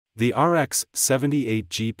The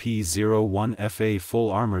RX-78GP01Fa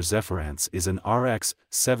full armor Zephyranthes is an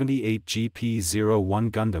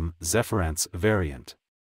RX-78GP01 Gundam Zephyranthes variant.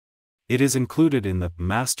 It is included in the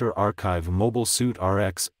Master Archive Mobilesuit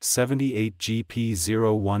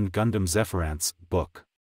RX-78GP01 Gundam Zephyranthes book.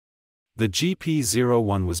 The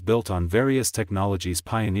GP01 was built on various technologies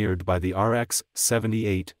pioneered by the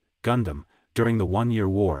RX-78 Gundam during the One-Year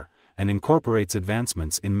War, and incorporates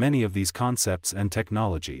advancements in many of these concepts and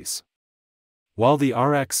technologies. While the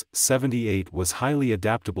RX-78 was highly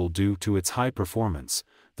adaptable due to its high performance,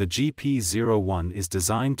 the GP01 is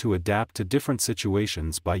designed to adapt to different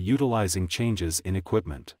situations by utilizing changes in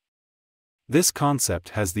equipment. This concept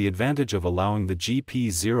has the advantage of allowing the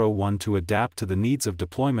GP01 to adapt to the needs of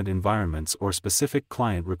deployment environments or specific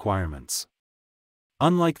client requirements.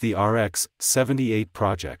 Unlike the RX-78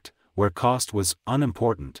 project, where cost was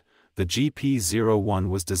unimportant, the GP01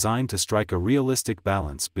 was designed to strike a realistic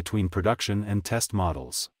balance between production and test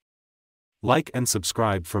models. Like and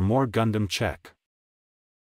subscribe for more Gundam Check.